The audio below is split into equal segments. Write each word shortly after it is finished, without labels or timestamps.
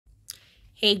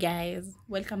Hey guys,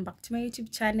 welcome back to my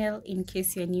YouTube channel. In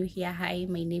case you're new here, hi,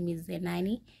 my name is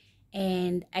Zenani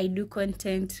and I do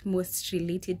content most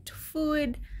related to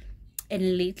food,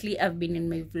 and lately I've been in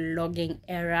my vlogging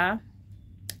era.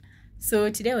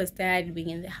 So today I was tired being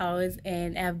in the house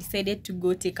and I have decided to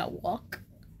go take a walk.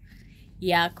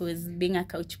 Yeah, because being a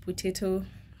couch potato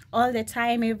all the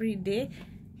time, every day,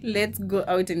 let's go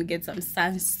out and get some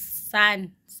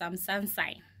sunshine.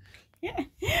 Yeah.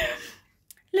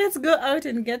 Let's go out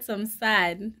and get some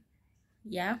sun.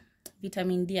 Yeah,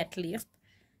 vitamin D at least.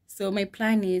 So my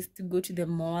plan is to go to the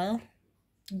mall.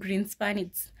 Greenspan,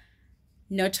 it's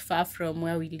not far from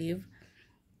where we live.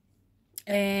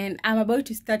 And I'm about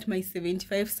to start my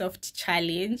 75 soft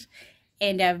challenge.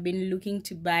 And I've been looking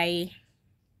to buy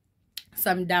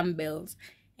some dumbbells.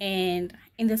 And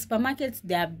in the supermarkets,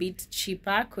 they're a bit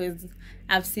cheaper because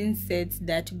I've seen sets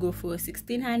that go for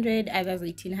 1600, others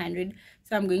 1800.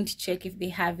 So I'm going to check if they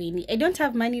have any. I don't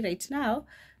have money right now,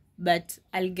 but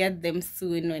I'll get them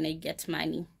soon when I get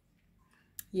money.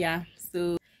 Yeah,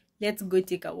 so let's go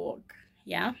take a walk.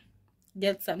 Yeah,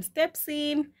 get some steps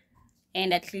in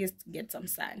and at least get some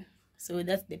sun. So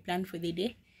that's the plan for the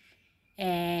day.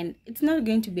 And it's not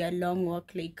going to be a long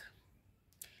walk, like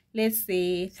let's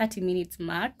say 30 minutes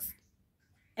max.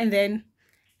 And then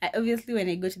obviously when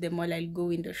I go to the mall, I'll go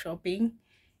window shopping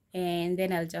and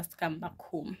then I'll just come back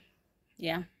home.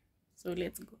 Yeah, so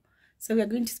let's go. So we're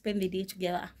going to spend the day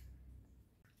together.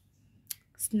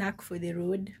 Snack for the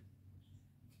road,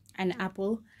 an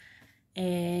apple,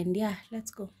 and yeah, let's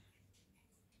go.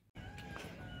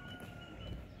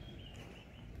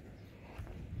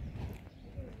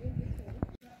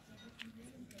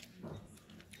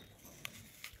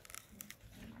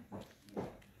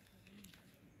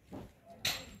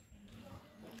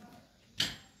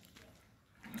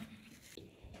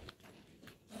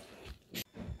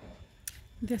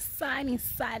 The sun is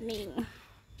sunning.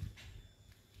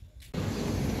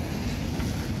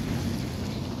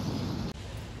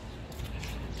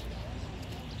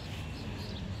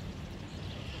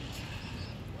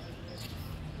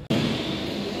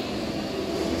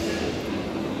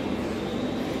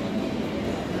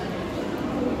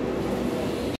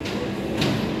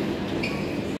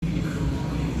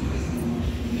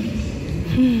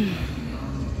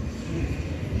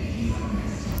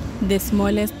 The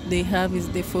smallest they have is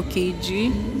the 4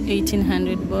 kg,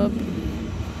 1800 bob.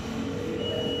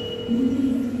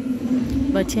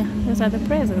 But yeah, those are the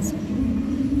prices.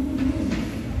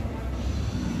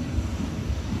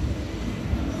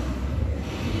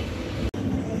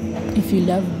 If you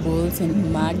love bowls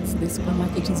and mugs, the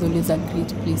supermarket is always a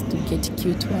great place to get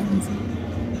cute ones.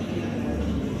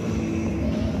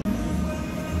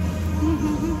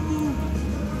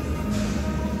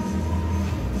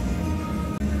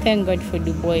 Thank God for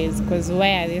the boys, because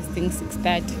why are these things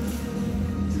 6:30?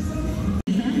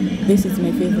 This is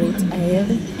my favorite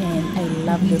aisle and I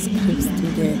love those crepes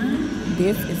to the...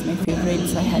 This is my favorite,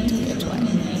 so I had to get one.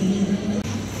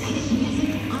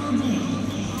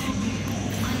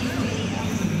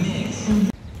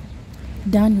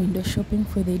 Done window shopping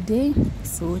for the day,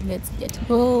 so let's get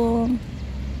home.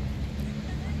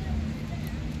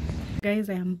 Guys,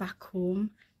 I am back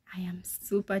home. I am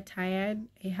super tired.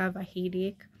 I have a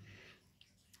headache.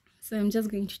 So I'm just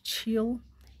going to chill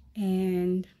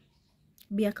and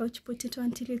be a couch potato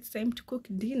until it's time to cook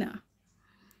dinner.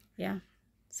 Yeah,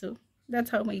 so that's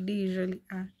how my day usually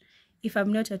are. If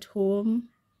I'm not at home,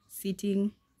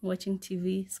 sitting, watching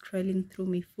TV, scrolling through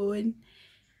my phone,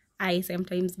 I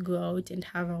sometimes go out and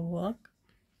have a walk,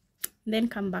 then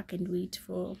come back and wait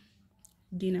for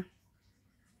dinner.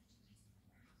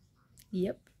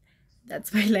 Yep,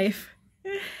 that's my life.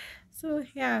 So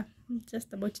yeah, I'm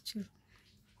just about to chill.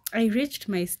 I reached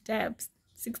my steps,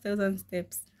 6,000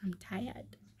 steps. I'm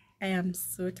tired. I am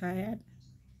so tired.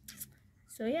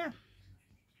 So yeah.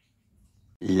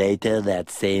 Later that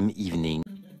same evening.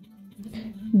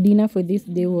 Dinner for this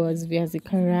day was viazi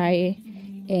karai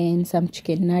and some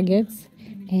chicken nuggets.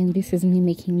 And this is me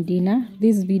making dinner.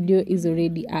 This video is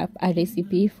already up. A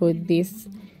recipe for this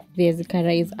viazi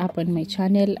karai is up on my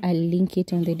channel. I'll link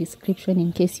it in the description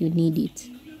in case you need it.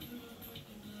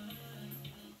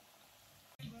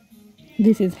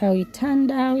 This is how it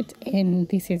turned out, and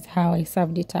this is how I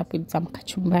served it up with some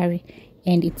kachumbari,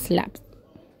 and it slaps.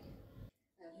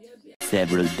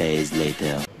 Several days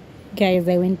later. Guys,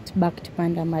 I went back to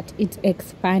Panda Mart. It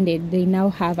expanded. They now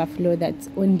have a floor that's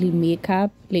only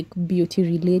makeup, like beauty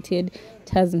related. It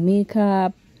has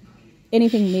makeup,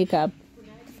 anything makeup,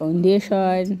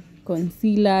 foundation,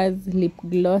 concealers, lip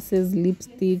glosses,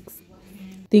 lipsticks,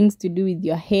 things to do with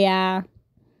your hair,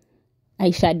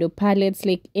 eyeshadow palettes,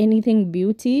 like anything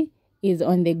beauty is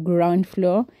on the ground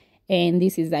floor, and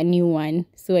this is a new one,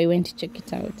 so I went to check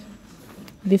it out.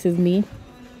 This is me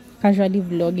casually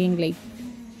vlogging, like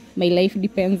my life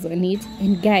depends on it.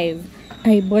 And guys,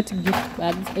 I bought gift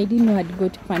bags. I didn't know I'd go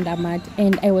to Panda Mart,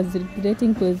 and I was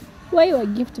regretting because why were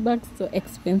gift bags so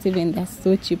expensive and they're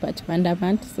so cheap at Panda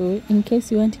Mart? So in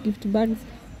case you want gift bags,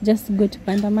 just go to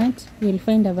Panda Mart. You'll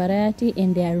find a variety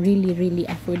and they are really, really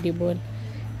affordable.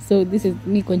 So this is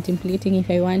me contemplating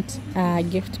if I want a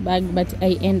gift bag, but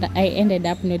I ended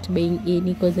up not buying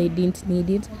any because I didn't need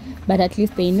it. But at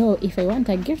least I know if I want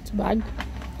a gift bag,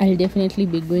 I'll definitely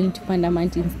be going to Panda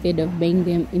Mart instead of buying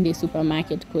them in the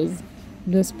supermarket because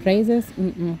those prices,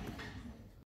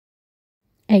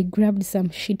 I grabbed some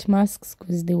sheet masks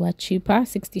because they were cheaper,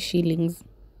 60 shillings.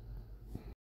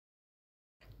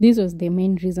 This was the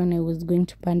main reason I was going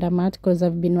to Panda Mart, because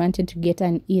I've been wanting to get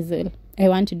an easel. I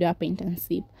want to do a paint and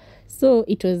sip. So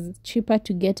it was cheaper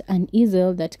to get an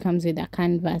easel that comes with a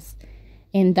canvas.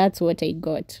 And that's what I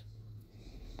got.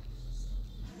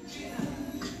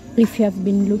 If you have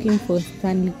been looking for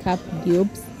Stanley Cup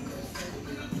dupes,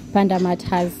 Panda Mart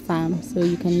has some, so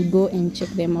you can go and check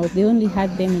them out. They only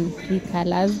had them in 3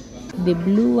 colors: the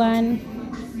blue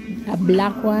one, a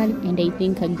black one, and I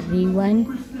think a grey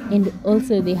one. And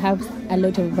also they have a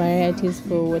lot of varieties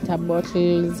for water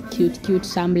bottles, cute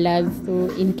tumblers. So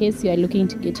in case you are looking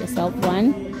to get yourself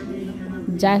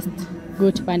one, just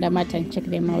go to Panda Mart and check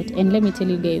them out. And let me tell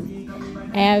you guys,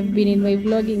 I have been in my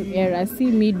vlogging era. See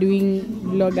me doing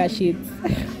vlogger sheets.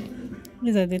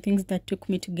 These are the things that took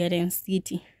me to Garden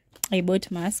City. I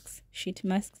bought masks, sheet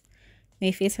masks.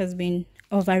 My face has been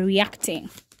overreacting,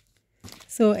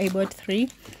 so I bought 3.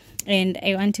 And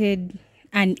I wanted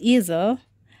an easel,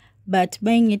 but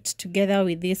buying it together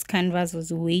with this canvas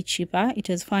was way cheaper. It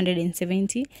was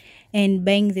 470, and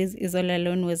buying this easel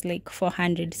alone was like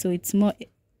 400. So it's more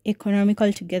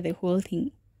economical to get the whole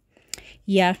thing.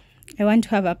 Yeah, I want to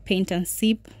have a paint and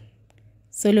sip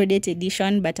solo date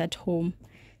edition, but at home.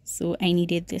 So I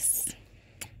needed this.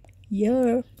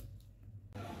 Yeah.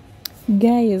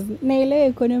 Guys, naelewa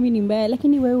economy ni mbaya,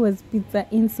 lakini why was Pizza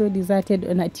Inn so deserted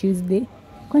on a Tuesday?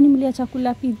 Kwani mliacha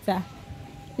kula pizza?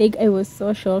 Like, I was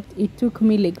so shocked. It took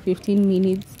me like 15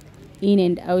 minutes in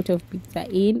and out of Pizza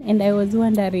Inn, and I was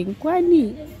wondering,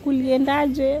 kwani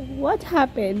kuliendaje? What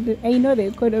happened? I know the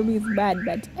economy is bad,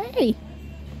 but hey.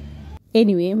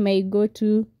 Anyway, my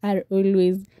go-to are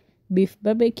always beef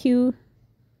barbecue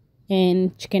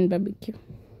and chicken barbecue.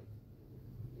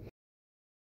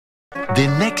 The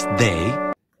next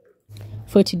day,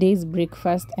 for today's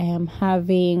breakfast, I am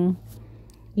having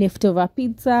leftover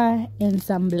pizza and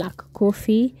some black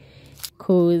coffee,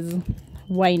 because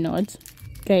why not?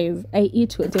 Guys, I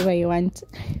eat whatever I want.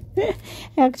 I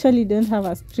actually don't have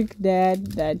a strict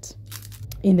diet that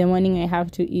in the morning I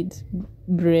have to eat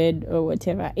bread or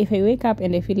whatever. If I wake up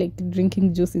and I feel like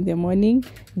drinking juice in the morning,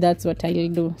 that's what I'll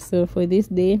do. So for this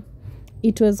day,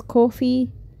 it was coffee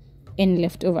and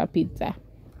leftover pizza.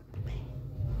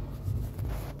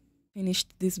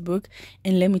 Finished this book,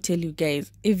 and let me tell you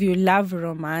guys, if you love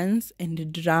romance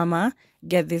and drama,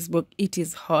 get this book. It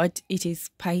is hot, it is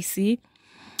spicy,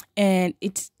 and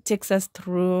it takes us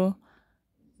through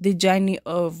the journey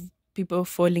of people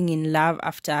falling in love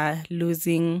after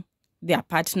losing their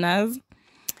partners.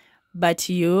 But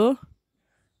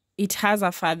it has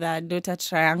a father-daughter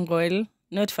triangle,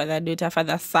 not father-daughter,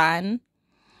 father-son,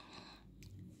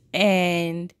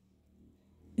 and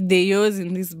the yours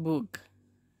in this book.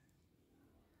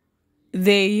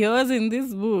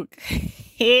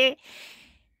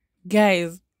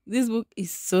 Guys, this book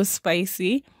is so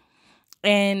spicy.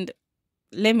 And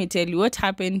let me tell you what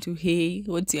happened to Hey,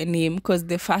 what's your name? Because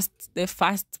the first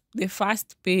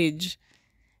page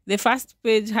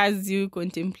has you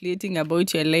contemplating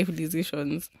about your life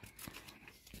decisions.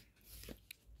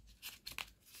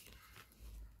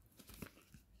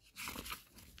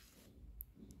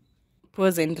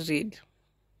 Pause and read.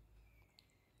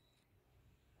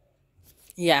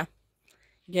 Yeah,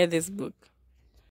 get this book.